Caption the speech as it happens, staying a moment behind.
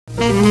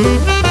At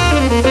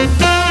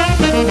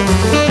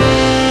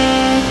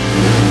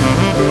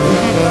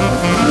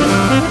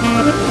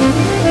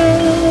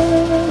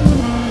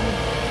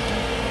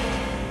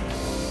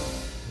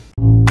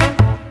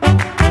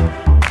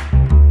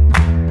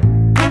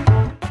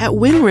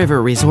Wind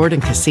River Resort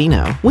and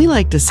Casino, we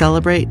like to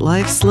celebrate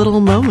life's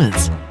little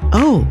moments.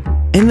 Oh,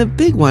 and the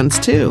big ones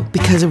too,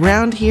 because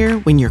around here,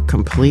 when you're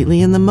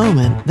completely in the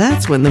moment,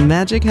 that's when the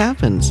magic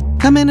happens.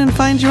 Come in and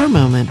find your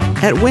moment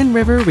at Wind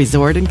River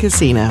Resort and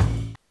Casino.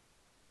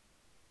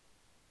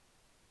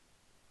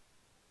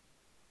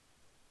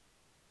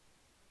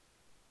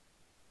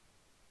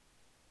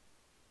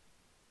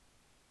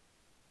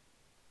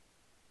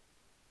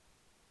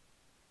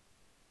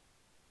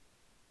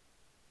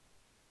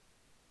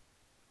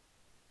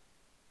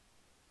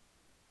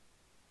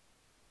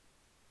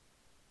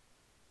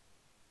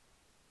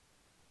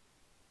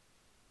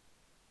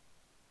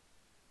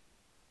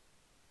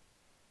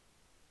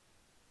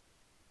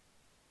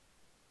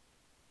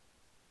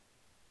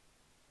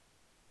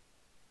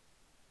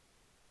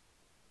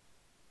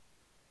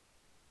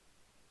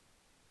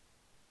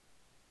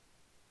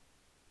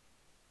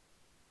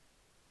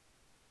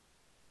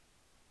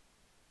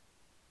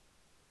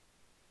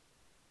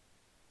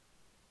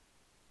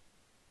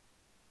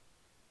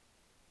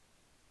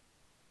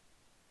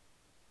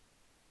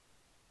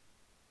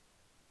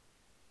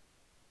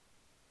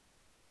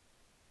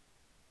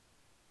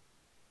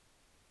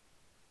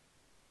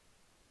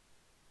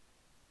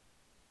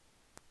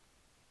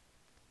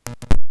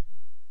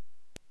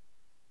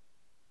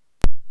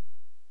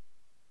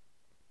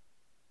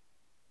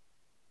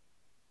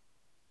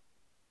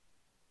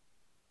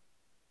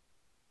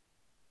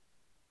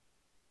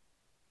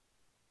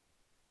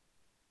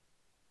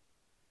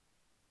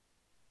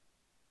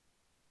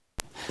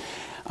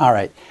 All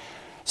right,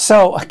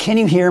 so can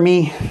you hear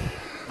me?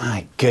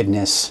 My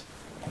goodness.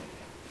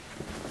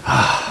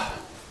 Can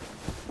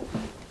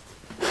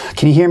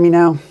you hear me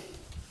now?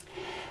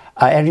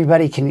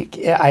 Everybody,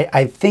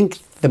 I think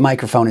the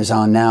microphone is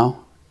on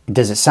now.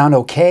 Does it sound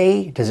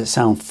okay? Does it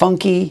sound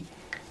funky?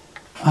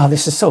 Oh,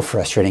 this is so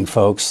frustrating,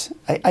 folks.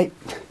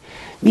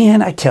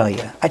 Man, I tell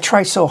you, I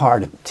try so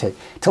hard to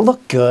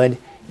look good,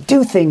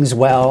 do things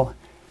well,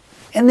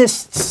 and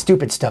this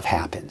stupid stuff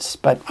happens.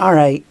 But all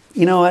right,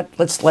 you know what?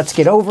 Let's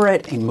get over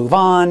it and move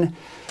on.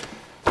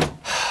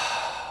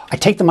 I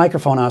take the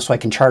microphone off so I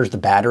can charge the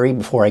battery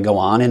before I go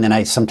on, and then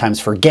I sometimes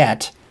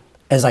forget,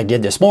 as I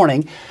did this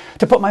morning,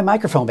 to put my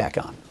microphone back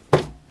on.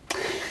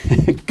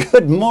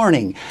 Good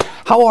morning.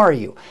 How are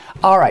you?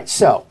 All right,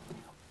 so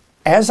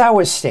as I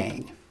was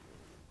saying,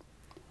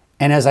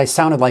 and as I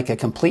sounded like a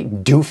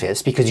complete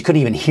doofus because you couldn't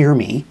even hear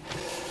me,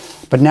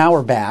 but now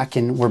we're back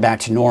and we're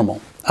back to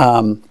normal.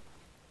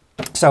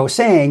 So I was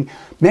saying,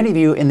 many of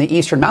you in the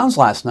eastern mountains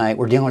last night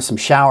were dealing with some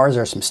showers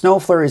or some snow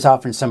flurries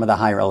off in some of the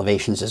higher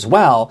elevations as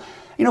well.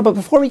 You know, but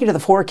before we get to the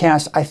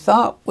forecast, I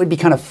thought would be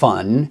kind of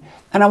fun,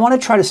 and I want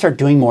to try to start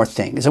doing more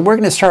things. And we're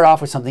going to start off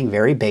with something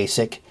very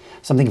basic,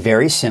 something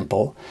very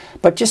simple,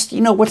 but just, you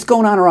know, what's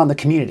going on around the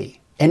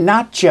community. And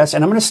not just,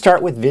 and I'm going to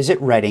start with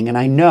Visit Redding, and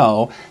I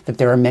know that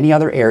there are many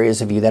other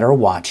areas of you that are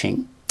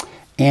watching,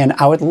 and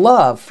I would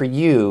love for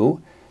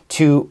you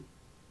to,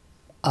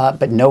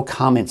 but no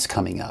comments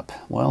coming up.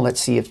 Well,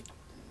 let's see if,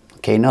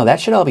 okay, no, that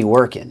should all be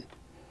working.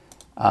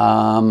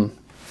 So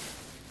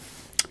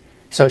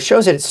it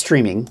shows that it's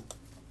streaming,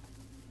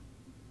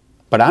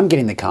 but I'm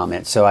getting the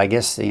comments, so I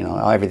guess, you know,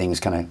 everything's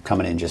kind of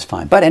coming in just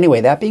fine. But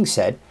anyway, that being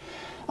said,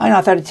 I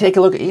thought I'd take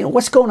a look at, you know,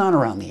 what's going on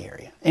around the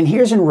area. And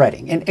here's in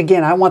Redding. And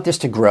again, I want this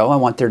to grow. I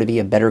want there to be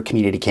a better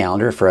community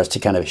calendar for us to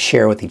kind of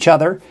share with each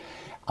other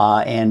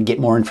and get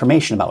more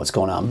information about what's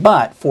going on.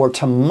 But for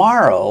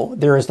tomorrow,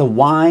 there is the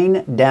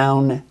Wine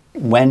Down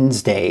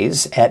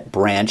Wednesdays at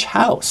Branch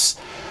House.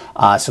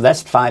 So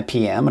that's at 5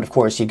 p.m. And of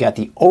course, you've got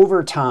the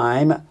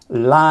Overtime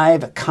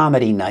Live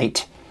Comedy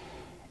Night.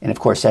 And of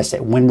course, that's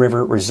at Wind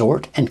River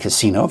Resort and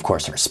Casino. Of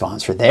course, our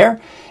sponsor there.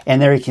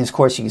 And there, you can, of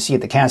course, you can see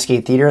at the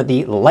Cascade Theater,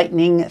 the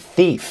Lightning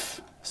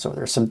Thief. So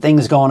there's some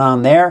things going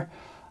on there.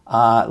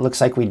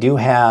 Looks like we do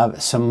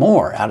have some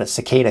more out at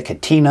Cicada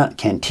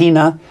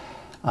Cantina.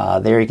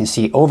 There you can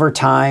see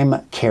Overtime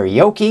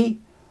Karaoke.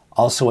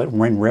 Also at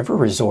Wind River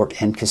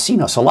Resort and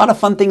Casino. So a lot of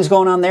fun things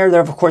going on there. There,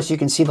 of course, you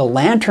can see the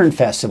Lantern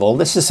Festival.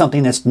 This is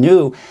something that's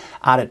new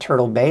out at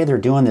Turtle Bay. They're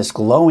doing this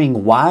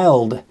glowing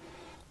wild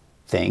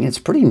thing. It's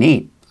pretty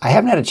neat. I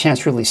haven't had a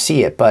chance to really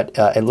see it, but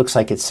it looks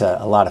like it's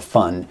a lot of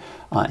fun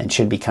and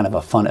should be kind of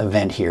a fun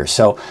event here.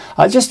 So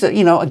just,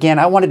 you know, again,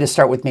 I wanted to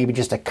start with maybe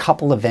just a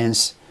couple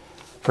events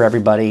for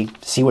everybody,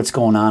 see what's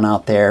going on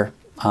out there.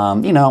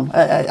 You know,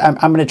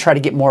 I'm going to try to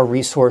get more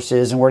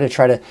resources, and we're going to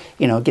try to,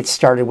 you know, get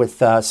started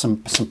with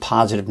some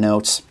positive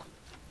notes.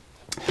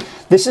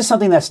 This is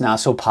something that's not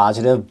so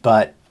positive,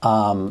 but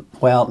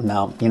well,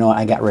 no, you know,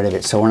 I got rid of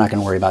it, so we're not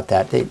going to worry about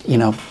that. You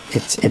know,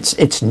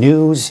 it's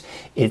news.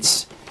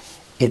 It's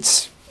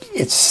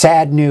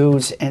sad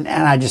news, and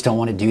I just don't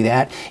want to do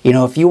that. You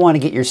know, if you want to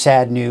get your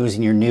sad news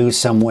and your news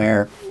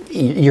somewhere,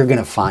 you're going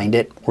to find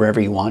it wherever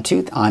you want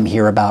to. I'm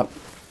here about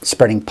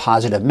spreading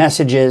positive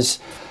messages.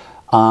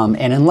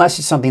 And unless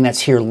it's something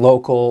that's here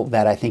local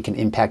that I think can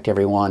impact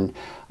everyone,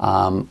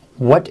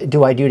 what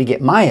do I do to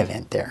get my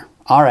event there?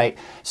 All right,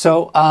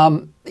 so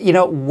you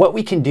know, what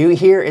we can do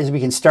here is we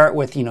can start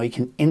with, you know, you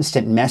can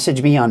instant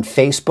message me on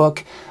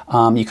Facebook.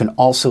 You can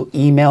also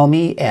email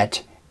me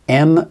at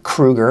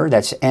mkrueger,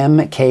 that's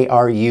M-K-R-U-E-G-E-R,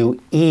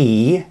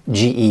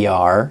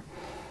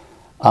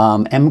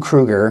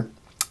 mkrueger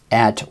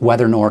at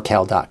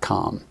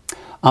weathernorcal.com.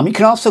 You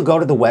can also go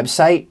to the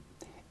website,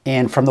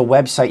 and from the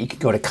website you can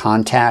go to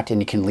contact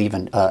and you can leave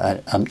an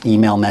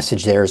email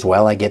message there as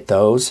well. I get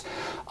those.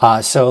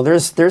 So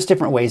there's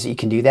different ways that you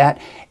can do that.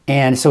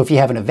 And so if you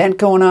have an event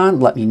going on,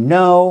 let me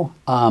know,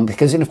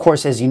 because, and of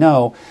course, as you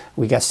know,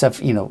 we got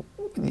stuff, you know,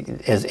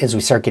 as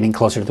we start getting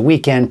closer to the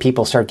weekend,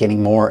 people start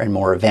getting more and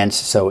more events.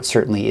 So it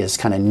certainly is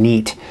kind of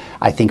neat,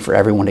 I think, for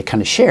everyone to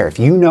kind of share. If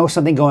you know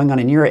something going on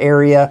in your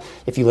area,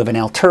 if you live in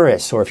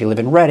Alturas, or if you live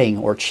in Redding,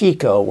 or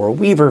Chico, or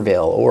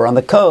Weaverville, or on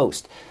the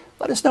coast,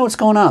 let us know what's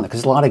going on,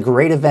 because there's a lot of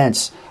great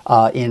events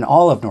in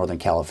all of Northern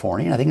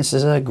California. And I think this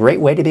is a great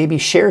way to maybe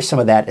share some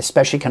of that,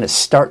 especially kind of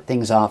start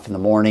things off in the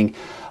morning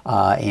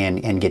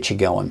and get you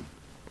going.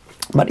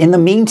 But in the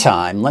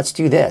meantime, let's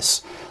do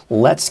this.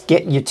 Let's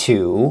get you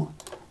to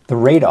the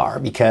radar,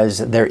 because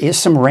there is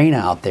some rain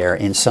out there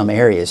in some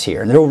areas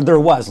here. And there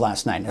was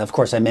last night. And of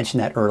course, I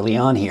mentioned that early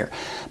on here.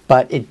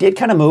 But it did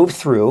kind of move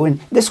through, and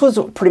this was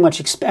pretty much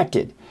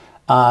expected.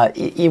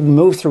 It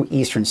moved through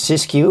eastern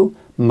Siskiyou,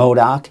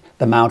 Modoc,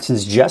 the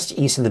mountains just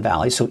east of the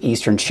valley, so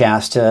eastern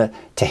Shasta,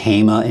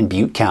 Tehama, and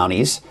Butte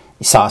counties.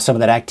 You saw some of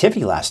that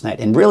activity last night.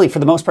 And really, for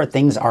the most part,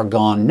 things are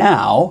gone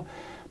now.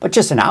 But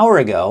just an hour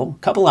ago,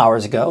 a couple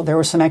hours ago, there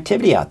was some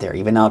activity out there,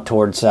 even out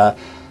towards,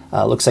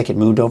 looks like it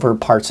moved over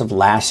parts of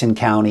Lassen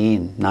County,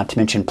 and not to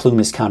mention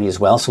Plumas County as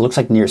well. So it looks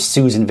like near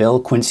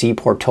Susanville, Quincy,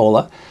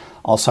 Portola.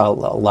 Also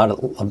a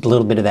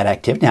little bit of that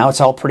activity. Now it's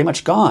all pretty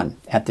much gone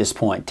at this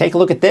point. Take a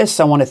look at this.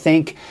 I want to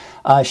thank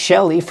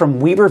Shelly from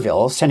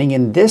Weaverville sending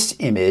in this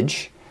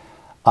image.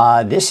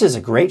 This is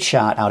a great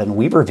shot out in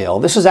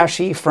Weaverville. This was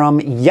actually from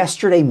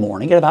yesterday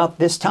morning at about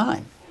this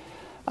time.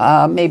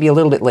 Maybe a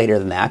little bit later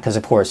than that, because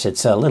of course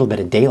it's a little bit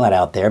of daylight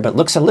out there, but it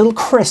looks a little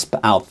crisp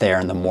out there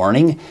in the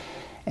morning,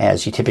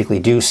 as you typically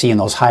do see in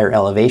those higher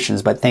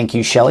elevations. But thank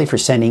you, Shelly, for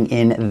sending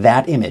in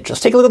that image.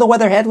 Let's take a look at the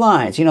weather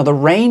headlines. You know, the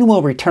rain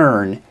will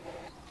return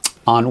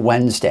on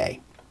Wednesday.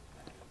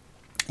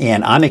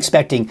 And I'm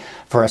expecting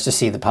for us to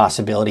see the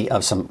possibility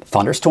of some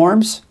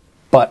thunderstorms,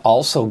 but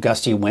also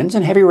gusty winds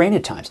and heavy rain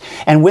at times.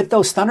 And with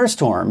those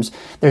thunderstorms,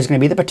 there's going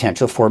to be the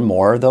potential for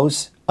more of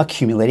those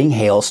accumulating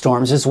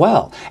hailstorms as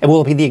well. And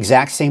will it be the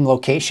exact same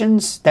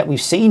locations that we've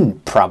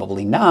seen?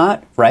 Probably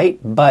not, right?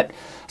 But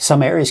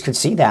some areas could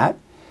see that.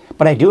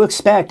 But I do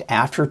expect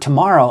after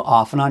tomorrow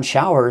off and on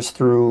showers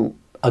through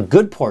a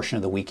good portion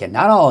of the weekend,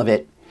 not all of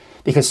it,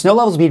 because snow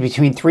levels will be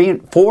between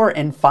 4,000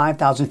 and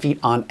 5,000 feet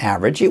on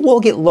average. It will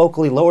get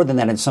locally lower than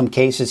that in some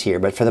cases here,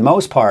 but for the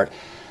most part,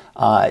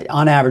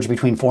 on average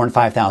between 4,000 and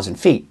 5,000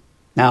 feet.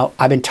 Now,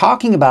 I've been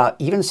talking about,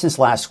 even since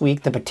last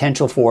week, the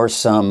potential for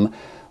some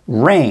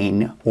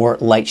rain or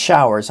light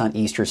showers on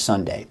Easter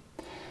Sunday.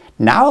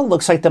 Now it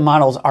looks like the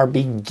models are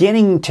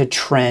beginning to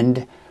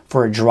trend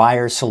for a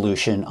drier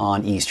solution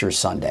on Easter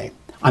Sunday.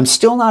 I'm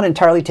still not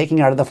entirely taking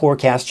it out of the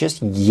forecast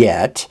just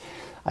yet.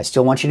 I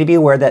still want you to be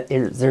aware that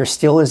there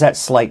still is that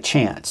slight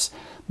chance.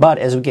 But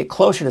as we get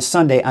closer to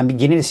Sunday, I'm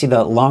beginning to see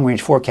the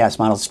long-range forecast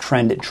models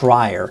trend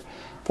drier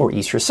for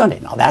Easter Sunday.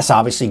 Now, that's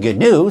obviously good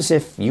news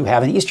if you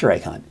have an Easter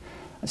egg hunt.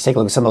 Let's take a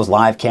look at some of those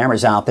live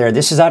cameras out there.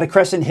 This is out of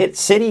Crescent Hit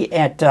City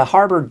at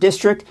Harbor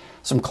District.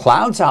 Some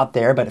clouds out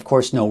there, but of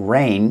course no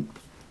rain.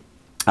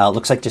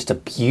 Looks like just a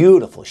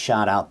beautiful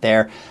shot out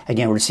there.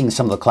 Again, we're seeing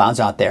some of the clouds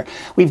out there.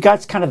 We've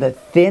got kind of a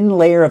thin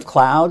layer of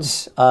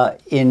clouds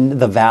in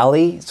the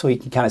valley, so you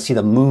can kind of see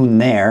the moon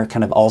there,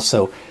 kind of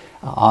also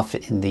off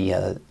in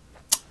the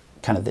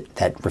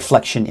that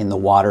reflection in the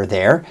water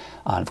there.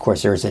 Of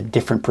course, there's a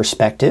different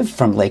perspective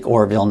from Lake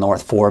Oroville,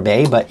 North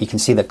Forebay, but you can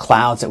see the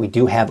clouds that we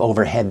do have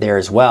overhead there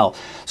as well.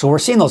 So we're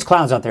seeing those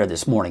clouds out there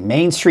this morning.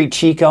 Main Street,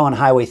 Chico on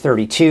Highway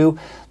 32.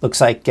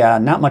 Looks like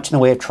not much in the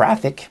way of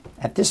traffic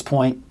at this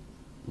point,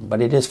 but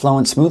it is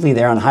flowing smoothly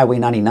there on Highway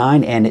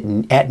 99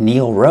 and at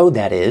Neal Road,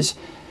 that is.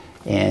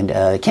 And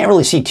can't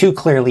really see too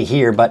clearly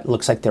here, but it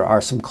looks like there are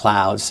some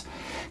clouds.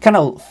 Kind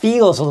of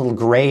feels a little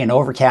gray and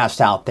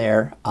overcast out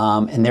there.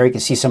 And there you can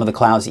see some of the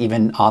clouds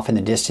even off in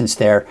the distance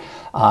there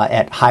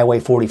at Highway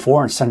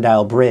 44 and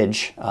Sundial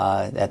Bridge,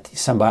 at the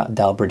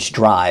Sundial Bridge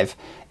Drive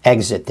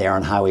exit there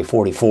on Highway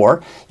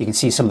 44. You can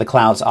see some of the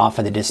clouds off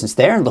in the distance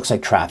there, and it looks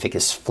like traffic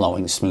is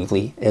flowing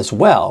smoothly as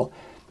well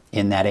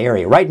in that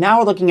area. Right now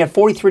we're looking at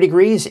 43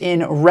 degrees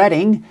in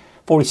Redding,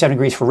 47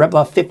 degrees for Red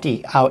Bluff,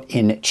 50 out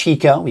in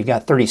Chico. We've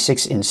got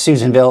 36 in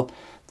Susanville,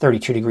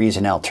 32 degrees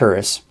in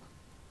Alturas.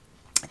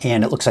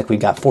 And it looks like we've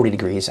got 40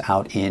 degrees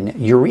out in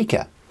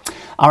Eureka.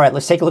 All right,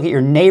 let's take a look at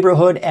your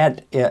neighborhood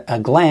at a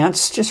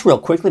glance, just real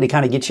quickly to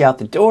kind of get you out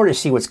the door to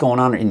see what's going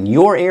on in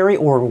your area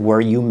or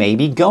where you may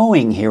be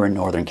going here in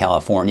Northern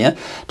California.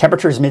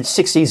 Temperatures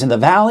mid-60s in the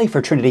valley,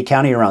 for Trinity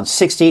County around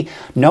 60.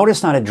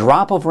 Notice not a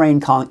drop of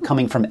rain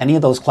coming from any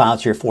of those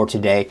clouds here for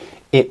today.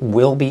 It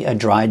will be a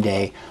dry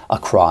day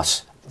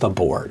across the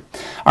board.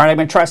 All right, I'm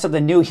going to try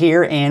something new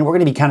here, and we're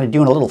going to be kind of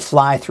doing a little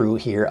fly through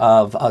here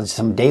of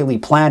some daily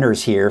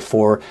planners here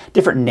for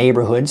different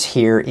neighborhoods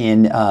here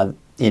in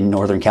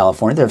Northern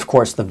California. There's, of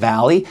course, the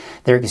valley.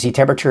 There you can see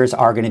temperatures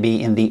are going to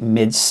be in the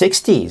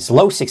mid-60s,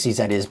 low 60s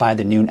that is, by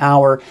the noon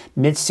hour,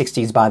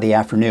 mid-60s by the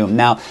afternoon.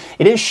 Now,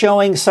 it is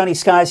showing sunny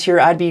skies here.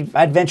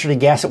 I'd venture to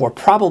guess that we're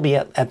probably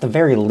at the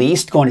very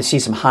least going to see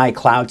some high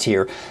clouds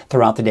here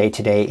throughout the day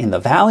today in the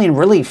valley, and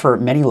really for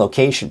many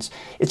locations.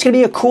 It's going to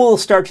be a cool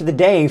start to the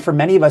day for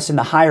many of us in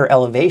the higher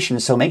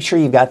elevations, so make sure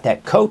you've got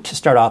that coat to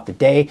start off the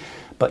day,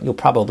 but you'll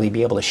probably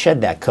be able to shed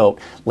that coat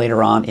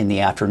later on in the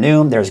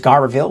afternoon. There's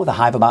Garberville with a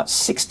high of about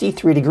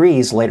 63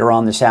 degrees later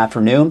on this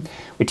afternoon.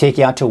 We take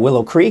you out to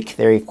Willow Creek.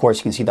 There, of course,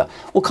 you can see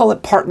we'll call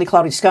it partly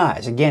cloudy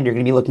skies. Again, you're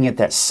going to be looking at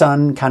that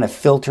sun kind of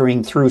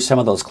filtering through some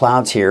of those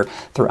clouds here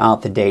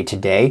throughout the day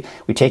today.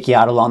 We take you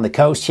out along the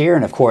coast here,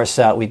 and of course,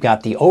 we've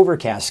got the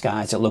overcast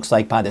skies, it looks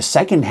like, by the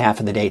second half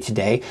of the day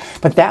today,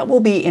 but that will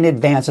be in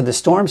advance of the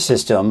storm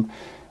system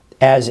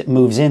as it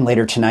moves in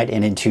later tonight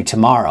and into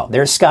tomorrow.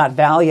 There's Scott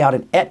Valley out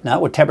in Etna,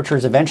 with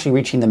temperatures eventually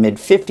reaching the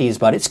mid-50s,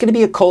 but it's going to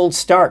be a cold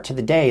start to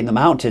the day in the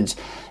mountains.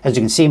 As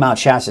you can see, Mount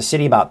Shasta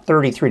City about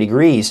 33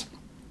 degrees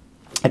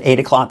at 8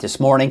 o'clock this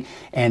morning,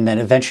 and then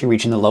eventually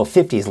reaching the low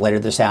 50s later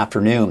this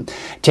afternoon.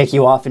 Take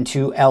you off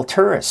into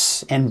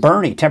Alturas and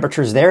Bernie.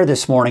 Temperatures there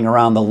this morning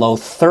around the low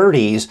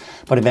 30s,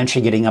 but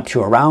eventually getting up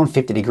to around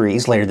 50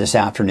 degrees later this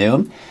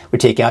afternoon. We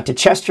take you out to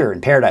Chester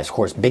and Paradise. Of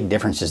course, big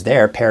differences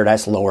there.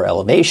 Paradise lower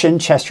elevation,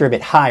 Chester a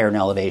bit higher in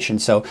elevation,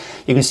 so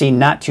you can see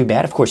not too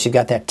bad. Of course, you've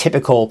got that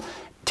typical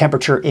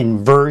temperature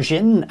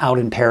inversion out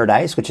in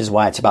Paradise, which is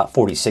why it's about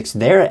 46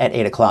 there at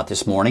 8 o'clock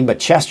this morning. But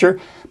Chester,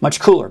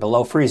 much cooler,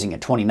 below freezing at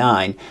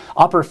 29.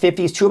 Upper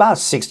 50s to about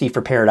 60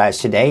 for Paradise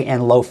today,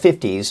 and low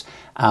 50s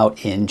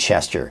out in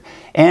Chester.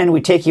 And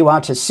we take you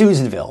out to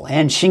Susanville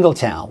and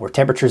Shingletown, where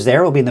temperatures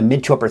there will be in the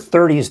mid to upper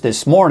 30s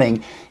this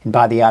morning, and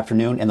by the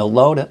afternoon in the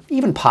low to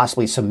even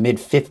possibly some mid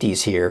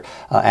 50s here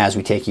as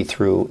we take you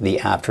through the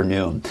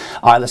afternoon.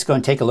 All right, let's go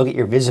and take a look at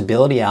your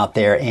visibility out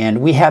there.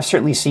 And we have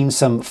certainly seen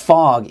some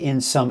fog in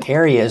some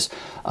areas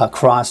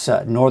across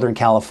Northern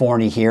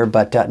California here,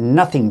 but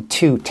nothing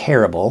too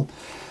terrible.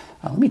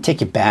 Let me take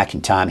you back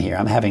in time here.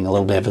 I'm having a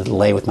little bit of a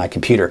delay with my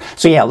computer.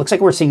 So yeah, it looks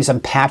like we're seeing some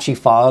patchy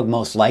fog,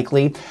 most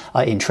likely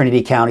in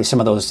Trinity County,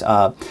 some of those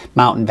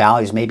mountain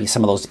valleys, maybe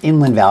some of those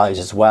inland valleys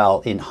as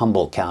well in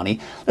Humboldt County.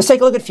 Let's take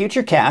a look at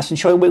Futurecast and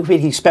show you what we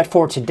can expect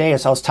for today.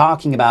 As I was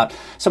talking about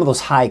some of those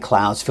high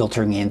clouds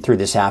filtering in through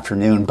this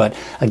afternoon, but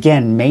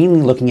again,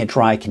 mainly looking at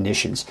dry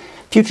conditions.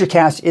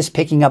 Futurecast is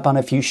picking up on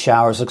a few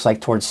showers, looks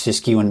like towards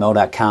Siskiyou and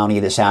Modoc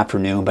County this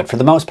afternoon, but for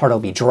the most part, it'll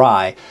be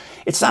dry.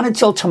 It's not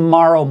until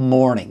tomorrow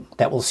morning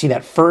that we'll see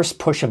that first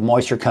push of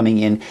moisture coming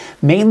in,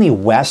 mainly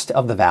west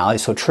of the valley.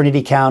 So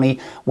Trinity County,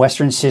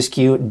 western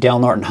Siskiyou, Del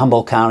Norte, and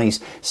Humboldt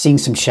counties seeing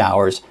some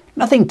showers.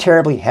 Nothing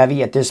terribly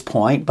heavy at this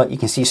point, but you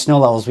can see snow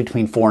levels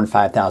between 4,000 and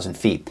 5,000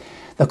 feet.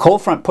 The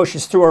cold front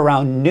pushes through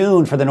around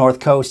noon for the north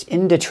coast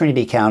into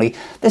Trinity County.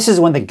 This is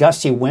when the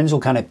gusty winds will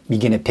kind of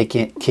begin to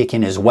kick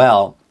in as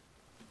well.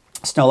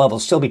 Snow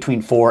levels still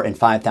between 4,000 and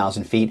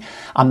 5,000 feet.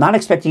 I'm not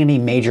expecting any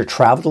major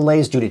travel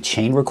delays due to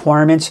chain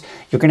requirements.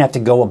 You're going to have to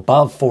go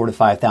above 4,000 to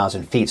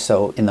 5,000 feet.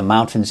 So in the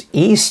mountains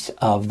east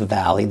of the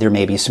valley, there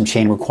may be some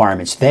chain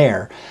requirements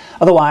there.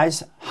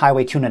 Otherwise,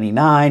 Highway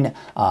 299,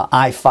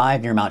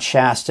 I-5 near Mount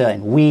Shasta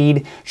and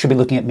Weed should be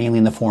looking at mainly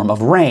in the form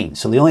of rain.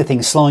 So the only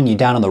thing slowing you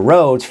down on the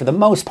roads for the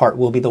most part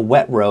will be the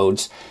wet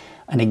roads.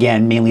 And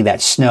again, mainly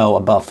that snow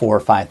above 4,000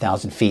 or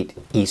 5,000 feet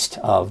east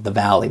of the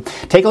valley.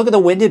 Take a look at the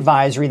wind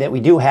advisory that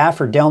we do have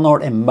for Del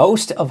Norte and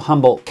most of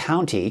Humboldt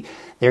County.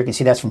 There you can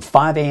see that's from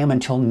 5 a.m.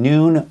 until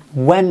noon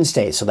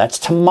Wednesday. So that's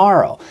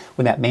tomorrow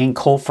when that main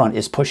cold front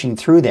is pushing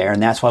through there. And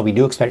that's why we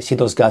do expect to see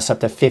those gusts up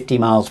to 50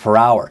 miles per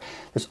hour.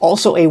 There's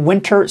also a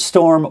winter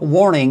storm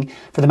warning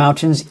for the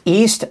mountains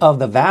east of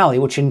the valley,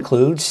 which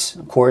includes,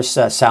 of course,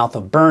 south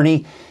of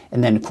Bernie,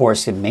 and then, of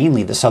course,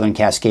 mainly the southern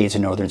Cascades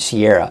and northern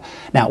Sierra.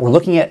 Now, we're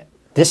looking at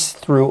this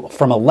through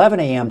from 11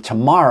 a.m.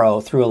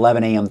 tomorrow through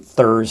 11 a.m.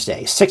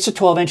 Thursday. 6 to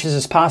 12 inches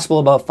is possible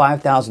above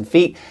 5,000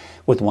 feet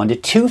with 1 to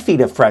 2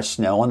 feet of fresh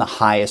snow on the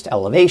highest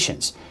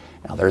elevations.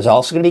 Now, there's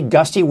also going to be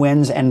gusty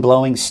winds and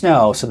blowing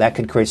snow, so that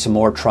could create some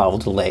more travel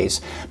delays.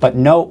 But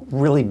no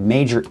really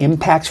major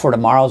impacts for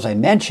tomorrow, as I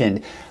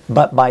mentioned.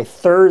 But by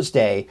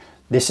Thursday,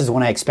 this is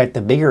when I expect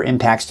the bigger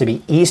impacts to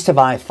be east of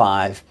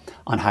I-5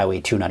 on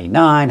Highway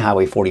 299,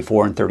 Highway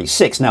 44, and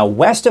 36. Now,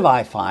 west of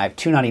I-5,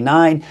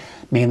 299,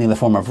 mainly in the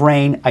form of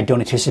rain. I don't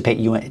anticipate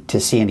you to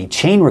see any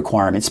chain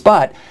requirements,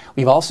 but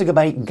we've also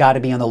got to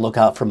be on the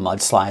lookout for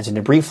mudslides and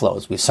debris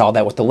flows. We saw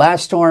that with the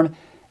last storm,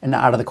 and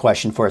out of the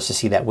question for us to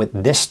see that with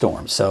this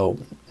storm. So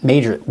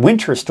major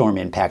winter storm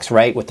impacts,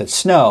 right, with the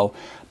snow,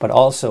 but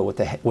also with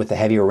the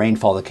heavier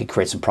rainfall that could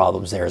create some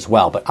problems there as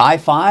well. But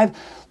I-5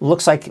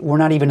 looks like we're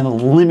not even in the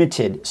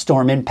limited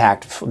storm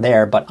impact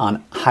there, but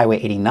on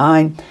Highway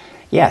 89,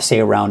 yeah, say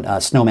around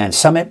Snowman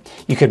Summit,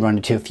 you could run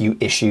into a few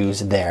issues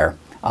there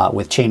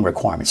with chain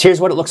requirements.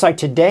 Here's what it looks like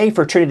today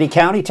for Trinity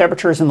County.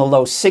 Temperatures in the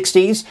low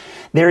 60s.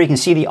 There you can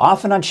see the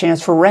off and on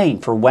chance for rain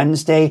for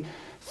Wednesday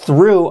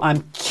through.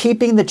 I'm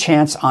keeping the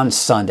chance on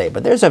Sunday,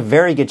 but there's a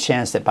very good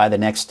chance that by the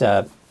next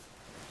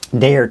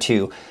day or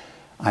two,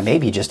 I may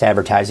be just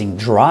advertising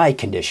dry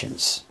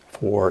conditions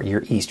for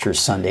your Easter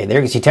Sunday. There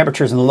you can see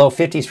temperatures in the low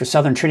 50s for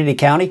southern Trinity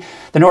County,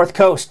 the north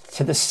coast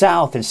to the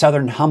south in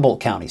southern Humboldt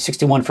County,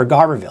 61 for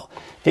Garberville,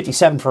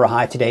 57 for a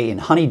high today in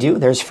Honeydew.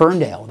 There's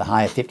Ferndale, the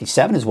high of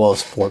 57, as well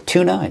as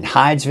Fortuna and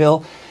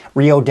Hydesville,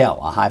 Rio Dell,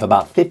 a high of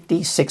about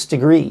 56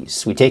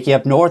 degrees. We take you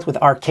up north with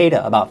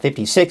Arcata, about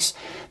 56,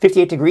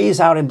 58 degrees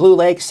out in Blue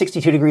Lake,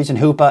 62 degrees in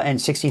Hoopa,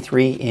 and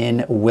 63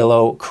 in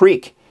Willow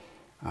Creek.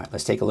 All right,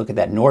 let's take a look at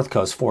that north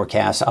coast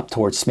forecast up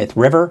towards Smith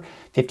River,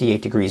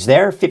 58 degrees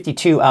there,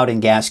 52 out in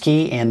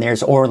Gasquet, and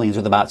there's Orleans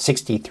with about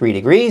 63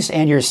 degrees.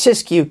 And your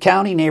Siskiyou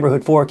County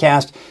neighborhood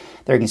forecast,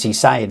 there you can see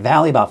Syed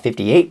Valley, about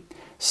 58.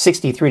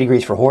 63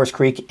 degrees for Horse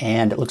Creek,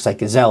 and it looks like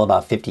Gazelle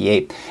about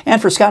 58. And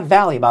for Scott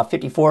Valley, about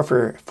 54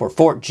 for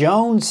Fort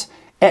Jones.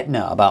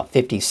 Etna, about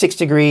 56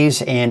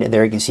 degrees, and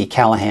there you can see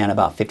Callahan,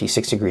 about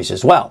 56 degrees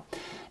as well.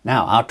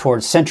 Now, out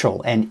towards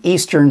central and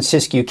eastern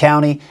Siskiyou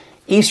County.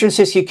 Eastern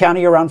Siskiyou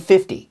County around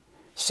 50.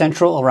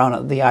 Central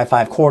around the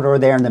I-5 corridor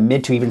there in the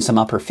mid to even some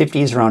upper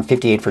 50s, around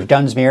 58 for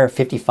Dunsmuir,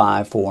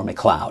 55 for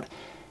McLeod.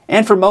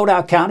 And for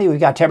Modoc County, we've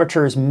got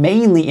temperatures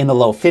mainly in the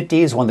low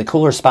 50s. One of the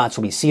cooler spots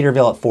will be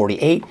Cedarville at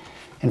 48.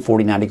 And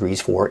 49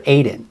 degrees for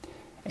Aden.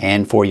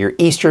 And for your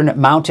eastern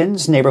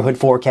mountains, neighborhood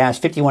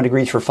forecast, 51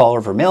 degrees for Fall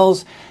River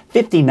Mills,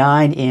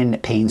 59 in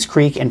Paynes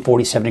Creek, and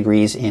 47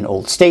 degrees in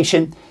Old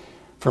Station.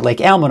 For Lake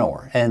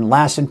Elminor and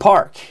Lassen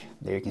Park,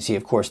 there you can see,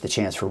 of course, the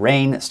chance for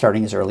rain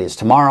starting as early as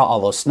tomorrow,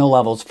 although snow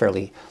levels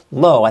fairly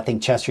low. I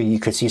think Chester, you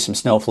could see some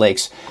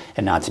snowflakes,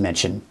 and not to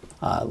mention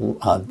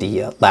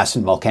the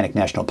Lassen Volcanic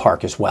National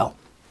Park as well.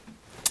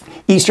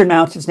 Eastern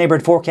Mountains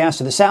neighborhood forecast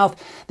to the south.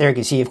 There you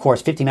can see, of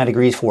course, 59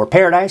 degrees for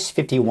Paradise,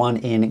 51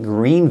 in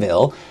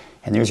Greenville.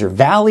 And there's your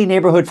Valley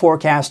neighborhood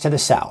forecast to the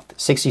south.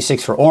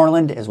 66 for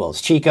Orland, as well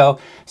as Chico.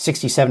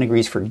 67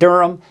 degrees for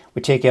Durham.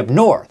 We take you up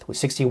north with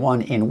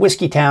 61 in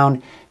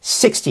Whiskeytown,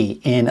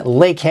 60 in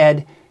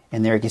Lakehead.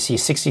 And there you can see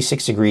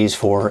 66 degrees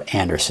for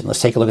Anderson.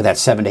 Let's take a look at that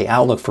 7-day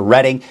outlook for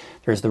Redding.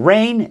 There's the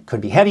rain,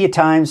 could be heavy at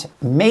times,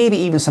 maybe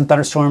even some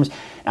thunderstorms.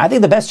 I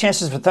think the best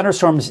chances for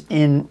thunderstorms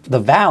in the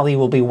valley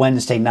will be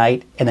Wednesday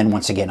night and then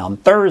once again on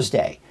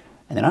Thursday.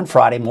 And then on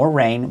Friday, more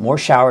rain, more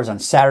showers on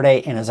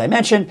Saturday. And as I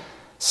mentioned,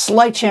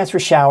 slight chance for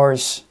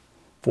showers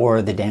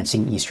for the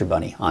dancing Easter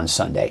Bunny on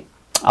Sunday.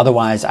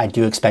 Otherwise, I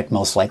do expect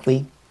most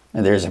likely,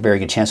 and there's a very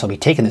good chance I'll be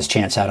taking this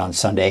chance out on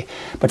Sunday.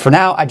 But for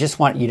now, I just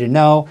want you to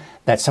know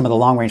that some of the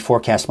long-range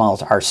forecast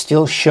models are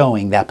still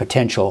showing that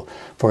potential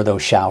for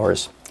those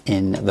showers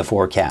in the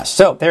forecast.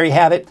 So there you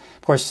have it.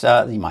 Of course,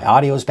 my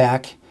audio is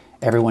back.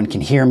 Everyone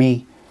can hear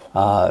me.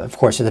 Of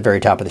course, at the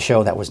very top of the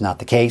show, that was not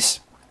the case.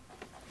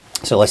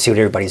 So let's see what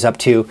everybody's up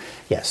to.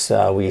 Yes,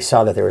 we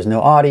saw that there was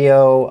no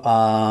audio.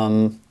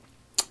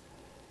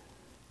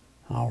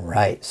 All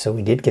right, so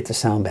we did get the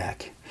sound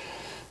back.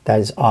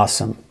 That is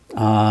awesome.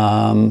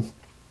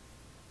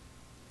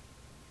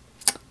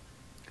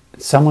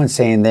 Someone's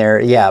saying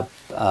there, yeah,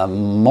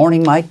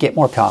 morning Mike, get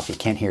more coffee.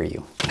 Can't hear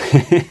you.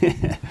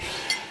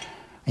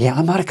 Yeah,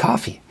 I'm out of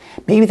coffee.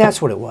 Maybe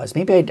that's what it was.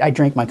 Maybe I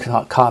drank my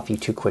coffee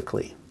too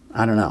quickly.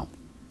 I don't know.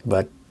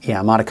 But yeah,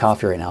 I'm out of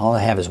coffee right now. All I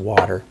have is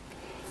water.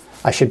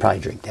 I should probably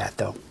drink that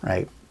though,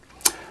 right?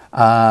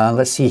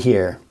 Let's see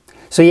here.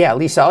 So yeah,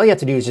 Lisa, all you have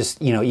to do is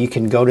just, you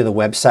can go to the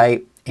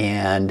website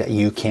and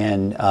you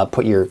can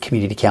put your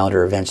community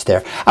calendar events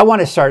there. I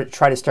want to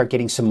try to start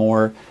getting some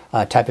more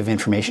type of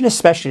information,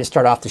 especially to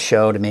start off the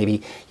show to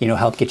maybe,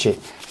 help get you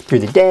through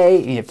the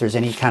day. If there's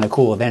any kind of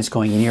cool events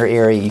going in your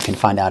area, you can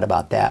find out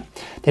about that.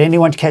 Did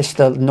anyone catch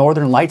the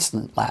Northern Lights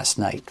last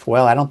night?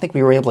 Well, I don't think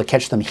we were able to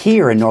catch them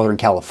here in Northern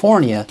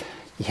California.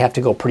 You have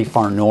to go pretty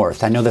far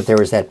north. I know that there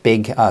was that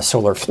big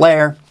solar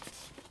flare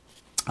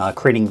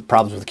creating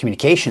problems with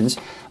communications,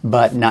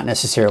 but not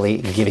necessarily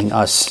giving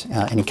us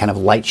any kind of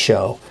light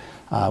show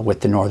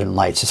with the Northern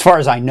Lights. As far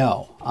as I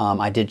know,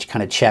 I did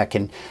kind of check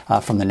and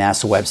from the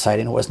NASA website,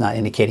 and it was not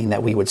indicating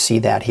that we would see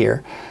that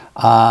here.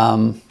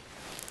 I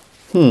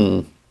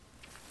don't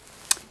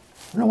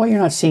know why you're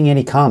not seeing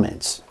any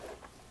comments.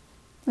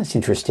 That's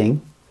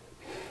interesting.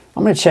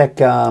 I'm going to check.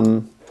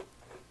 I'm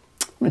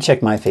going to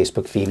check my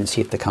Facebook feed and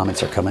see if the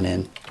comments are coming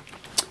in.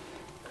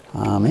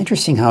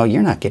 Interesting how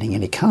you're not getting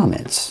any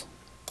comments.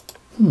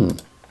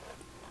 Let's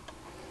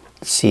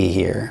see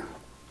here.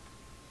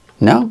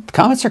 No, the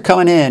comments are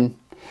coming in.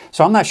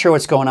 So I'm not sure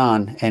what's going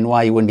on and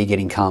why you wouldn't be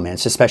getting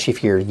comments, especially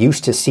if you're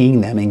used to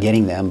seeing them and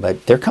getting them,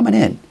 but they're coming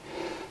in.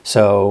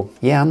 So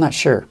yeah, I'm not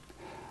sure.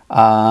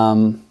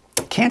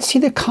 can't see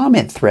the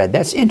comment thread.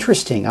 That's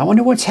interesting. I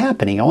wonder what's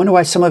happening. I wonder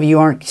why some of you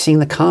aren't seeing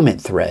the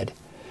comment thread.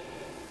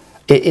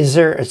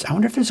 I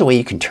wonder if there's a way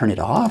you can turn it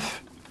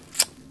off.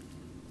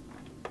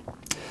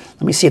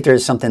 Let me see if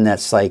there's something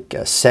that's like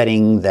a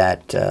setting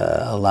that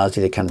allows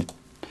you to kind of,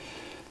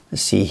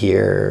 let's see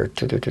here,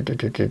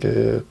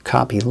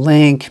 copy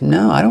link.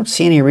 No, I don't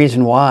see any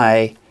reason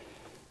why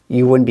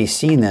you wouldn't be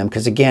seeing them,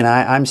 because again,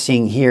 I'm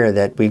seeing here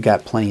that we've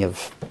got plenty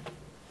of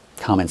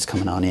comments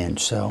coming on in.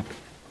 So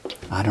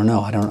I don't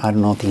know. I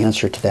don't know what the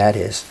answer to that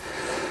is.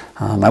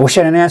 I wish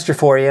I had an answer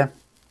for you,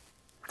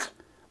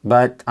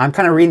 but I'm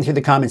kind of reading through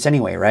the comments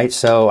anyway, right?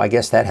 So I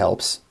guess that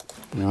helps.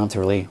 You don't have to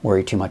really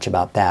worry too much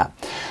about that.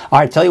 All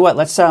right, tell you what,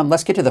 let's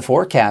get to the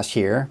forecast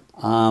here.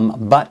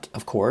 But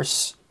of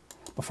course,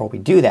 before we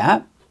do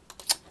that,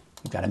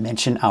 we've got to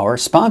mention our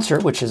sponsor,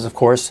 which is of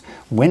course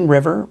Wind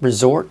River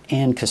Resort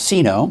and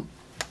Casino.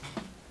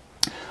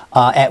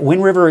 At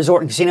Wind River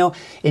Resort and Casino,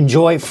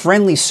 enjoy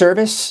friendly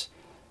service,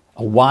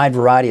 a wide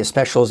variety of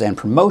specials and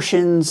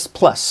promotions,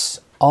 plus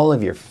all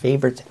of your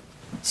favorite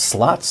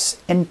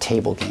slots and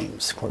table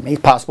games.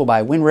 Made possible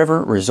by Wind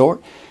River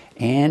Resort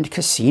and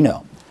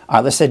Casino. All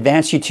right, let's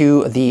advance you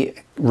to the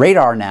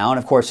radar now. And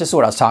of course, this is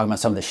what I was talking about,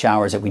 some of the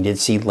showers that we did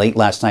see late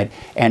last night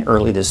and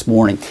early this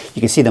morning.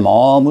 You can see them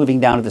all moving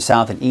down to the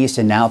south and east,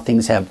 and now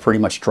things have pretty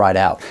much dried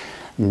out.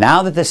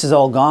 Now that this is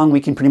all gone, we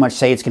can pretty much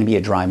say it's going to be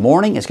a dry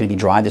morning. It's going to be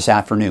dry this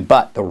afternoon,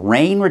 but the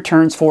rain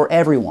returns for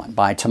everyone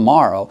by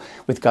tomorrow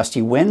with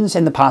gusty winds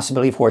and the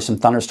possibility for some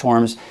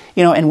thunderstorms.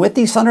 You know, and with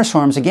these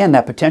thunderstorms, again,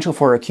 that potential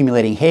for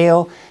accumulating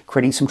hail,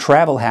 creating some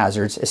travel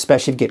hazards,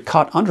 especially if you get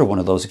caught under one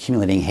of those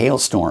accumulating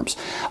hailstorms.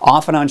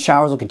 Off and on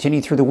showers will continue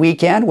through the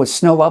weekend with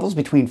snow levels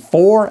between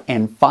 4,000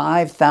 and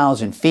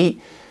 5,000 feet.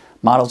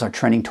 Models are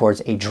trending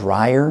towards a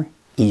drier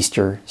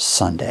Easter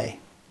Sunday.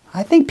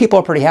 I think people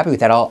are pretty happy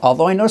with that,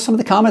 although I know some of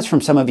the comments from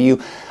some of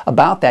you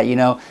about that. You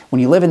know, when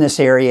you live in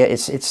this area,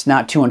 it's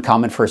not too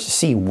uncommon for us to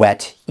see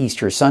wet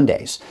Easter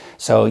Sundays.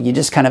 So you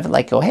just kind of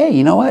like go, hey,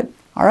 you know what?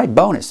 All right,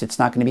 bonus, it's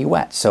not going to be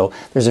wet. So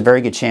there's a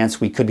very good chance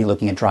we could be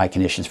looking at dry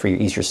conditions for your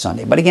Easter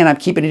Sunday. But again, I'm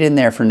keeping it in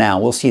there for now.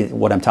 We'll see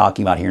what I'm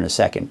talking about here in a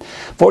second.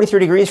 43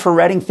 degrees for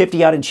Redding,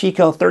 50 out in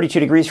Chico, 32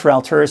 degrees for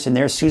Alturas, and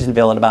there's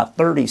Susanville at about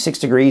 36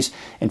 degrees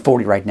and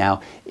 40 right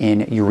now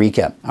in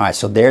Eureka. All right,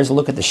 so there's a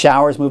look at the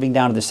showers moving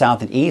down to the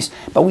south and east,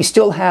 but we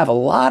still have a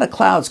lot of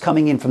clouds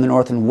coming in from the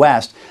north and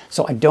west,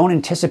 so I don't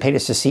anticipate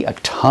us to see a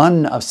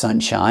ton of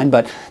sunshine,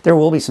 but there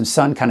will be some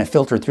sun kind of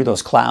filtered through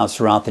those clouds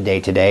throughout the day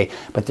today,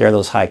 but there are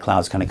those high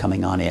clouds kind of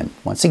coming on in.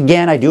 Once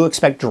again, I do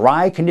expect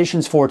dry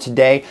conditions for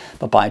today,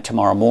 but by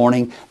tomorrow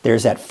morning,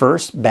 there's that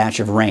first batch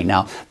of rain.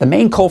 Now, the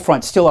main cold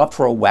front's still up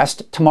for a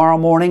west tomorrow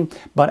morning,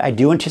 but I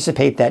do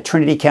anticipate that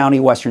Trinity County,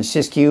 Western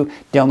Siskiyou,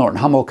 Del Norte, and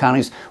Humboldt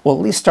counties will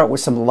at least start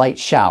with some light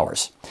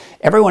showers.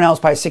 Everyone else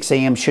by 6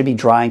 a.m. should be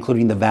dry,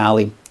 including the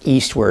valley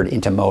eastward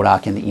into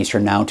Modoc and the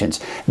eastern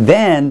mountains.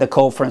 Then the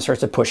cold front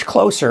starts to push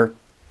closer.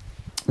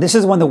 This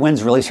is when the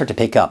winds really start to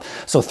pick up.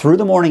 So through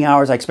the morning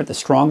hours, I expect the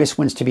strongest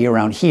winds to be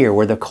around here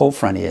where the cold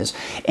front is.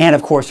 And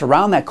of course,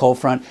 around that cold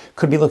front,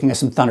 could be looking at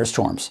some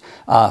thunderstorms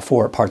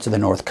for parts of the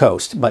north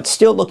coast. But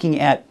still looking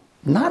at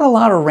not a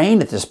lot of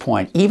rain at this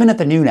point, even at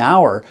the noon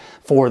hour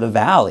for the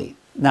valley.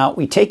 Now,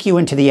 we take you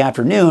into the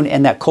afternoon,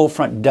 and that cold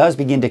front does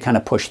begin to kind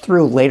of push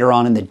through later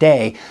on in the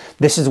day.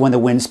 This is when the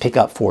winds pick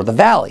up for the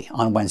valley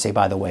on Wednesday,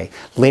 by the way.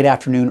 Late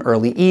afternoon,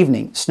 early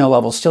evening. Snow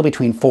levels still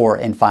between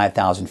 4,000 and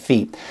 5,000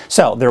 feet.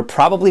 So there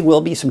probably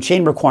will be some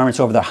chain requirements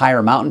over the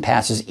higher mountain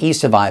passes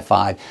east of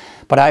I-5.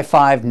 But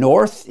I-5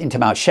 north into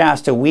Mount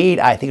Shasta, Weed,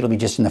 I think it'll be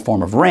just in the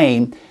form of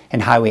rain.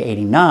 And Highway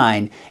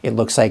 89, it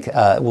looks like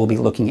we'll be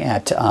looking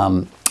at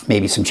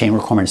maybe some chain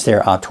requirements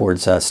there out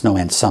towards Snow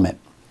and Summit.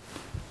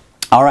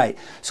 All right,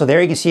 so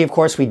there you can see, of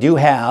course, we do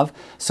have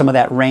some of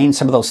that rain,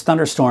 some of those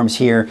thunderstorms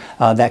here.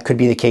 That could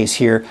be the case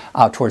here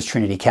out towards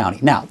Trinity County.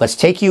 Now, let's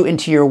take you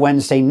into your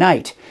Wednesday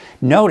night.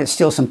 Notice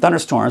still some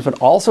thunderstorms, but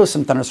also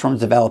some thunderstorms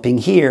developing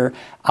here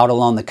out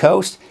along the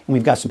coast. And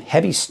we've got some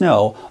heavy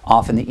snow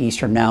off in the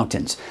eastern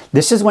mountains.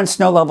 This is when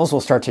snow levels will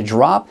start to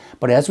drop.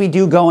 But as we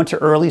do go into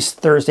early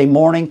Thursday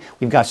morning,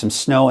 we've got some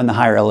snow in the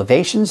higher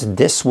elevations.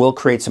 This will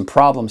create some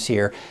problems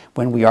here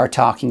when we are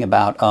talking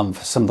about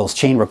some of those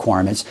chain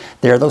requirements.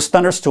 There are those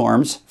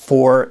thunderstorms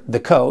for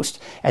the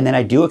coast. And then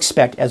I do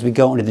expect as we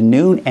go into the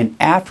noon and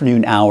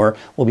afternoon hour,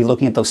 we'll be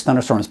looking at those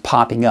thunderstorms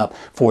popping up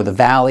for the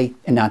valley,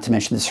 and not to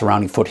mention the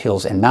surrounding foothills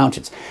and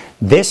mountains.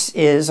 This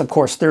is, of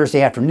course,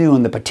 Thursday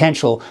afternoon, the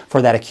potential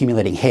for that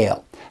accumulating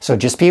hail. So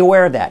just be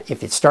aware of that.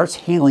 If it starts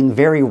hailing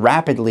very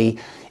rapidly,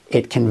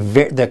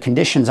 the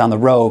conditions on the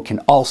road can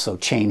also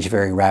change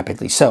very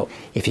rapidly. So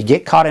if you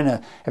get caught in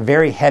a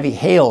very heavy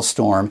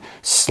hailstorm,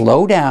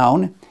 slow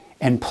down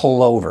and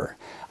pull over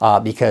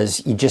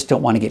because you just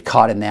don't want to get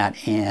caught in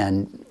that,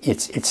 and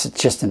it's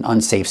just an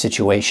unsafe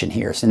situation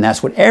here. And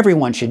that's what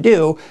everyone should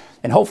do,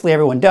 and hopefully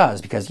everyone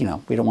does, because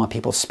we don't want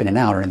people spinning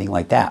out or anything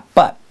like that.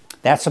 But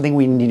that's something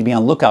we need to be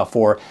on the lookout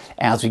for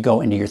as we go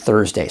into your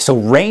Thursday. So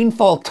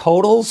rainfall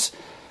totals,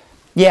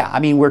 yeah, I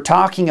mean, we're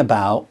talking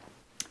about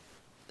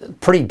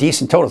pretty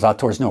decent totals out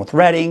towards North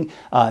Reading,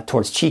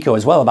 towards Chico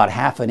as well, about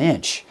 ½ an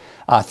inch.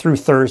 Through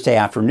Thursday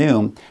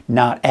afternoon,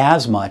 not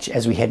as much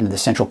as we head into the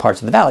central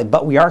parts of the valley,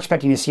 but we are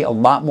expecting to see a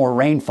lot more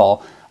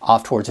rainfall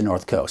off towards the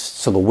north coast.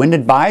 So the wind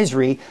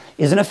advisory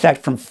is in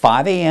effect from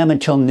 5 a.m.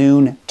 until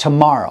noon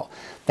tomorrow.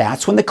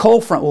 That's when the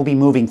cold front will be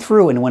moving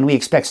through and when we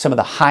expect some of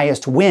the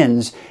highest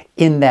winds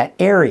in that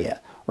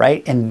area,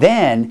 right? And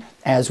then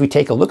as we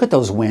take a look at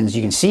those winds,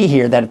 you can see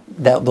here that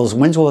those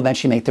winds will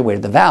eventually make their way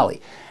to the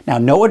valley. Now,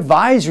 no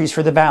advisories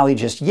for the valley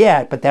just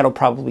yet, but that'll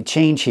probably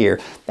change here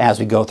as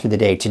we go through the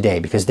day today,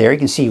 because there you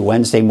can see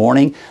Wednesday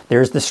morning,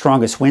 there's the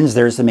strongest winds,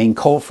 there's the main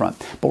cold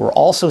front. But we're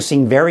also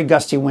seeing very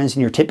gusty winds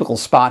in your typical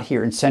spot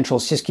here in central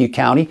Siskiyou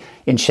County,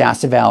 in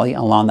Shasta Valley,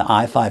 along the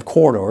I-5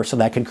 corridor, so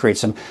that could create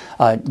some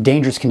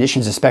dangerous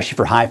conditions, especially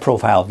for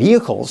high-profile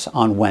vehicles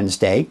on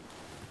Wednesday.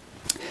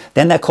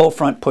 Then that cold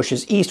front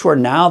pushes eastward.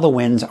 Now the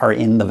winds are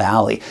in the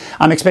valley.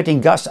 I'm expecting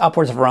gusts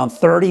upwards of around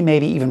 30,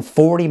 maybe even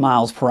 40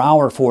 miles per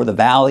hour for the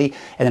valley.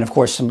 And then, of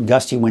course, some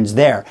gusty winds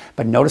there.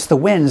 But notice the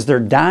winds,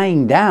 they're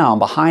dying down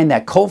behind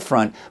that cold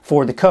front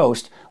for the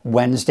coast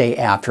Wednesday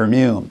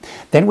afternoon.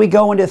 Then we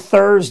go into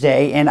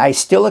Thursday, and I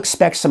still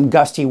expect some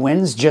gusty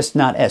winds, just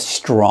not as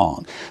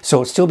strong. So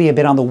it'll still be a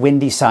bit on the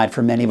windy side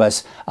for many of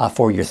us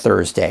for your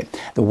Thursday.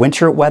 The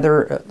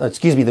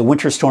the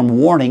winter storm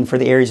warning for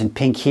the areas in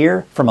pink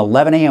here from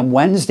 11 a.m.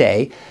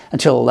 Wednesday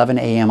until 11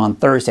 a.m. on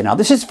Thursday. Now,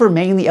 this is for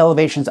mainly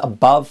elevations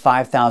above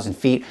 5,000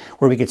 feet,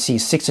 where we could see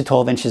 6 to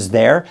 12 inches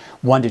there.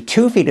 1 to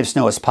 2 feet of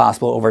snow is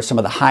possible over some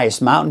of the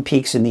highest mountain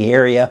peaks in the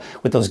area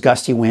with those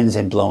gusty winds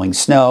and blowing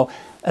snow.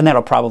 And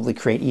that'll probably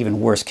create even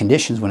worse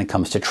conditions when it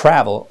comes to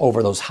travel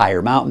over those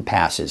higher mountain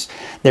passes.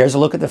 There's a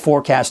look at the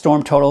forecast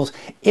storm totals.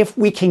 If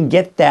we can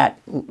get that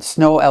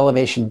snow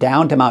elevation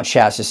down to Mount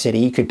Shasta City,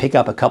 you could pick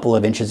up a couple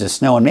of inches of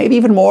snow and maybe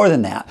even more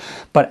than that.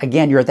 But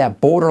again, you're at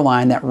that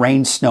borderline, that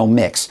rain-snow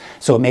mix.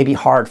 So it may be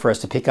hard for us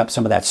to pick up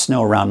some of that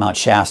snow around Mount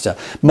Shasta.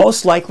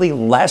 Most likely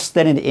less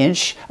than an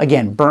inch.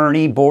 Again,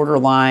 Bernie,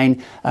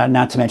 borderline,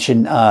 not to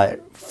mention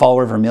Fall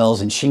River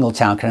Mills and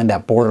Shingletown, kind of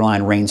that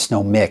borderline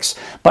rain-snow mix.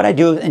 But I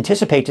do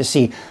anticipate to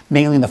see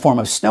mainly in the form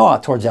of snow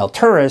out towards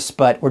Alturas,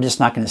 but we're just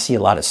not going to see a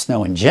lot of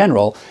snow in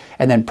general.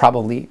 And then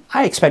probably,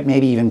 I expect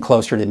maybe even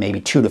closer to maybe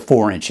 2 to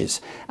 4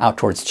 inches out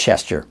towards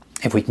Chester,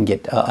 if we can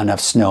get enough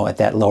snow at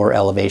that lower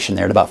elevation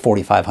there at about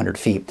 4,500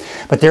 feet.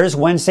 But there's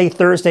Wednesday,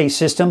 Thursday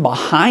system.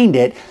 Behind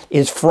it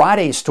is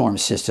Friday's storm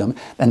system,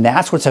 and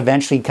that's what's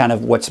eventually kind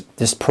of what's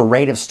this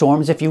parade of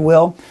storms, if you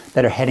will,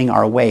 that are heading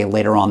our way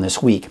later on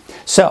this week.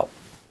 So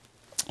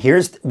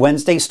here's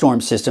Wednesday's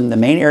storm system, the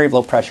main area of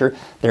low pressure.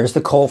 There's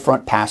the cold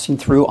front passing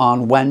through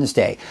on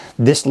Wednesday.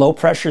 This low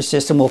pressure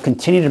system will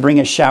continue to bring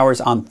us showers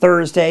on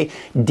Thursday,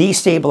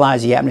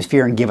 destabilize the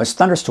atmosphere and give us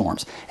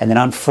thunderstorms. And then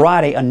on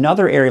Friday,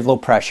 another area of low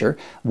pressure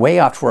way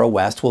off to our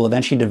west will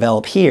eventually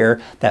develop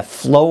here. That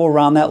flow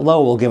around that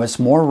low will give us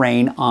more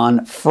rain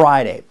on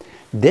Friday.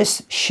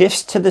 This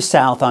shifts to the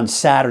south on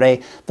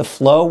Saturday. The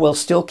flow will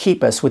still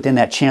keep us within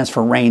that chance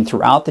for rain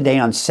throughout the day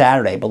on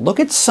Saturday. But look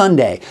at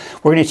Sunday.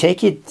 We're going to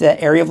take it to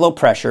the area of low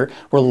pressure.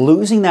 We're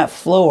losing that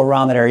flow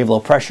around that area of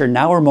low pressure.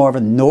 Now we're more of a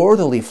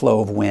northerly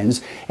flow of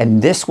winds,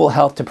 and this will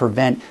help to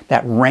prevent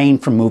that rain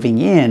from moving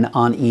in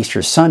on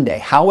Easter Sunday.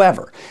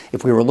 However,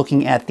 if we were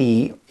looking at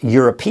the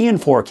European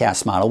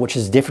forecast model, which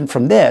is different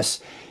from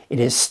this, it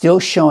is still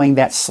showing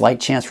that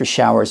slight chance for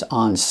showers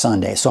on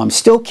Sunday. So I'm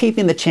still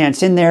keeping the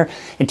chance in there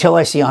until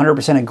I see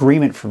 100%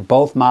 agreement for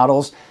both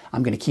models.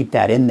 I'm going to keep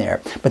that in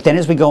there. But then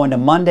as we go into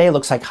Monday, it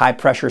looks like high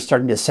pressure is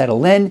starting to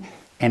settle in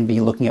and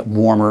be looking at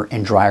warmer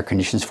and drier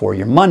conditions for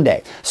your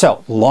Monday.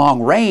 So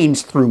long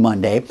range through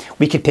Monday,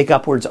 we could pick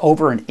upwards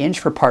over an inch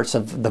for parts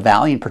of the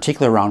valley, in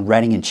particular around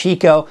Reading and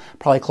Chico,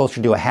 probably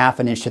closer to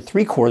 1/2 inch to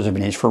 3/4 of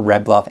an inch for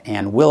Red Bluff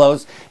and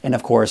Willows, and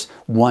of course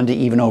 1 to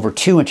even over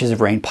 2 inches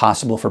of rain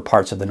possible for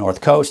parts of the north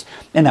coast,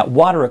 and that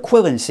water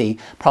equivalency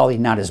probably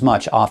not as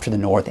much off to the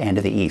north and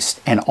to the east.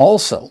 And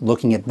also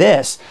looking at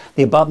this,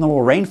 the above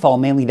normal rainfall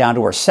mainly down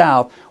to our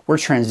south, we're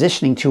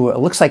transitioning to, it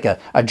looks like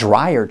a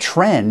drier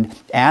trend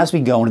as we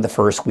go into the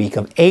first week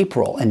of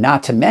April, and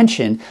not to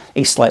mention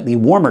a slightly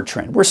warmer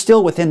trend. We're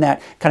still within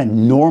that kind of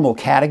normal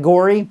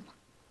category,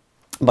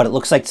 but it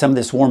looks like some of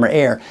this warmer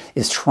air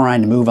is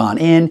trying to move on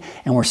in,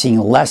 and we're seeing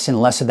less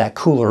and less of that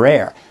cooler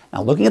air.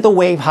 Now, looking at the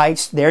wave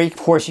heights, there, of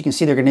course, you can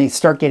see they're going to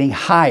start getting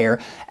higher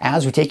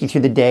as we take you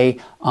through the day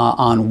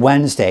on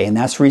Wednesday. And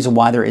that's the reason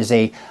why there is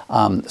a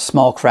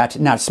small craft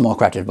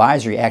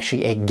advisory,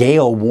 actually a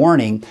gale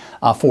warning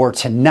for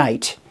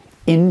tonight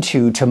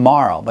into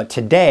tomorrow. But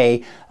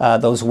today,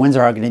 those winds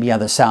are going to be out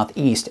of the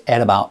southeast at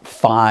about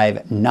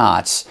 5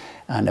 knots.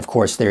 And of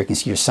course, there you can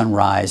see your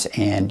sunrise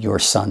and your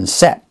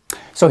sunset.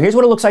 So here's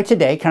what it looks like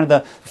today, kind of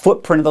the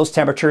footprint of those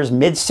temperatures,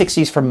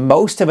 mid-60s for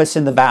most of us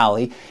in the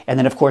valley. And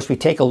then, of course, we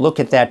take a look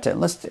at that.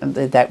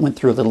 That went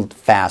through a little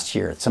fast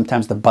here.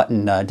 Sometimes the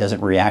button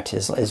doesn't react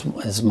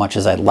as much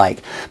as I'd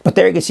like. But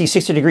there you can see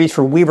 60 degrees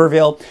for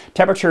Weaverville.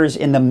 Temperatures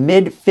in the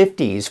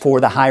mid-50s for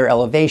the higher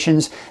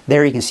elevations.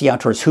 There you can see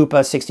out towards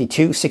Hoopa,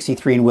 62,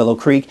 63 in Willow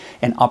Creek,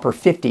 and upper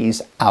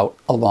 50s out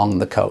along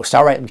the coast.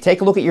 All right,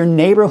 take a look at your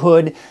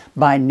neighborhood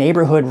by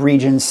neighborhood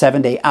region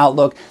 7-day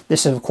outlook.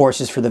 This, of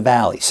course, is for the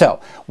valley. So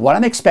what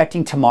I'm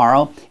expecting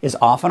tomorrow is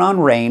off and on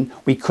rain.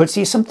 We could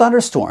see some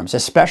thunderstorms,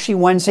 especially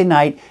Wednesday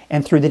night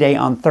and through the day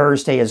on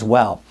Thursday as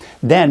well.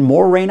 Then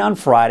more rain on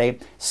Friday,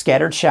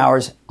 scattered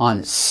showers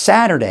on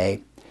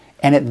Saturday.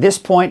 And at this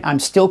point, I'm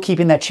still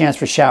keeping that chance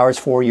for showers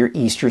for your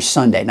Easter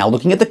Sunday. Now,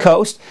 looking at the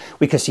coast,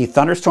 we could see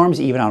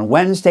thunderstorms even on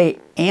Wednesday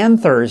and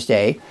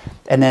Thursday.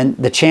 And then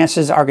the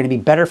chances are going to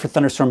be better for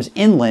thunderstorms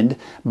inland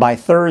by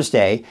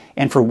Thursday.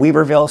 And for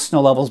Weaverville,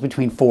 snow levels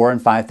between 4,000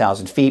 and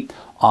 5,000 feet,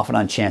 off and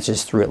on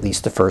chances through at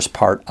least the first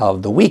part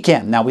of the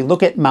weekend. Now, we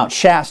look at Mount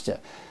Shasta.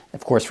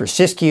 Of course, for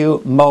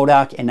Siskiyou,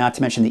 Modoc, and not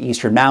to mention the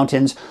Eastern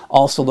Mountains,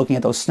 also looking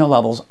at those snow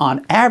levels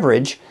on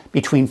average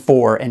between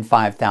 4,000 and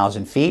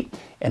 5,000 feet.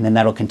 And then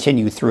that'll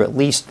continue through at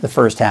least the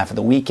first half of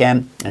the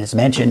weekend. And as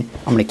mentioned,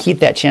 I'm going to keep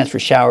that chance for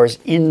showers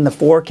in the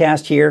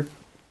forecast here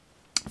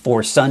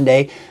for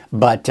Sunday.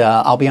 But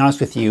I'll be honest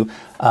with you,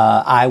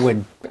 I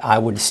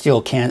would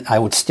still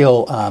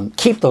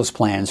keep those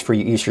plans for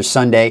your Easter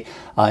Sunday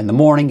in the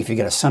morning. If you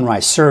get a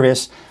sunrise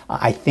service,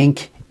 I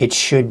think it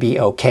should be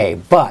okay.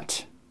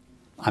 But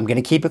I'm going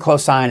to keep a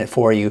close eye on it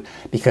for you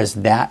because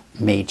that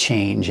may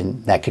change,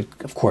 and that could,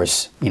 of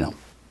course,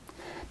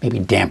 maybe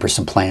damper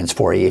some plans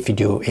for you if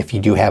you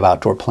do have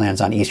outdoor plans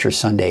on Easter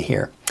Sunday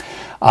here.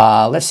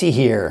 Let's see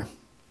here.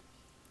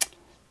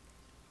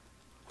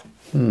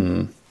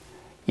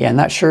 Yeah, I'm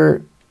not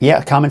sure.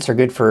 Yeah, comments are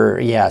good for,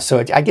 yeah.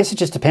 So I guess it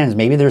just depends.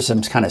 Maybe there's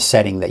some kind of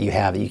setting that you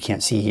have that you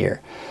can't see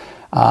here.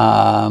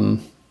 All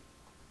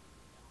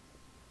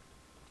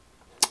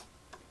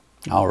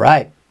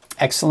right.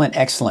 Excellent,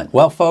 excellent.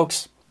 Well,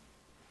 folks,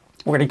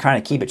 we're going to kind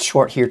of keep it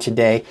short here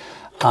today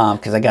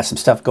because I got some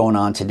stuff going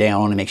on today. I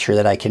want to make sure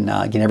that I can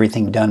get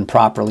everything done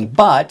properly.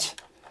 But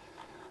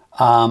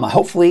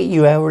hopefully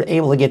you were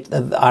able to get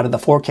out of the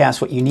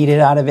forecast what you needed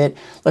out of it.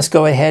 Let's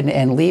go ahead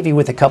and leave you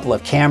with a couple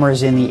of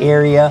cameras in the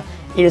area.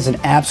 It is an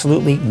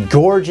absolutely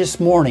gorgeous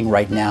morning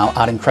right now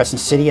out in Crescent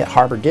City at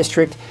Harbor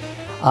District.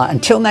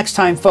 Until next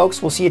time,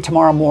 folks, we'll see you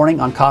tomorrow morning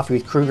on Coffee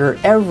with Krueger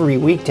every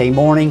weekday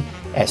morning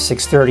at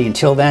 6:30.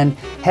 Until then,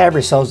 have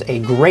yourselves a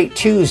great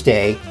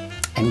Tuesday,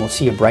 and we'll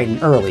see you bright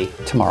and early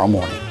tomorrow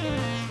morning.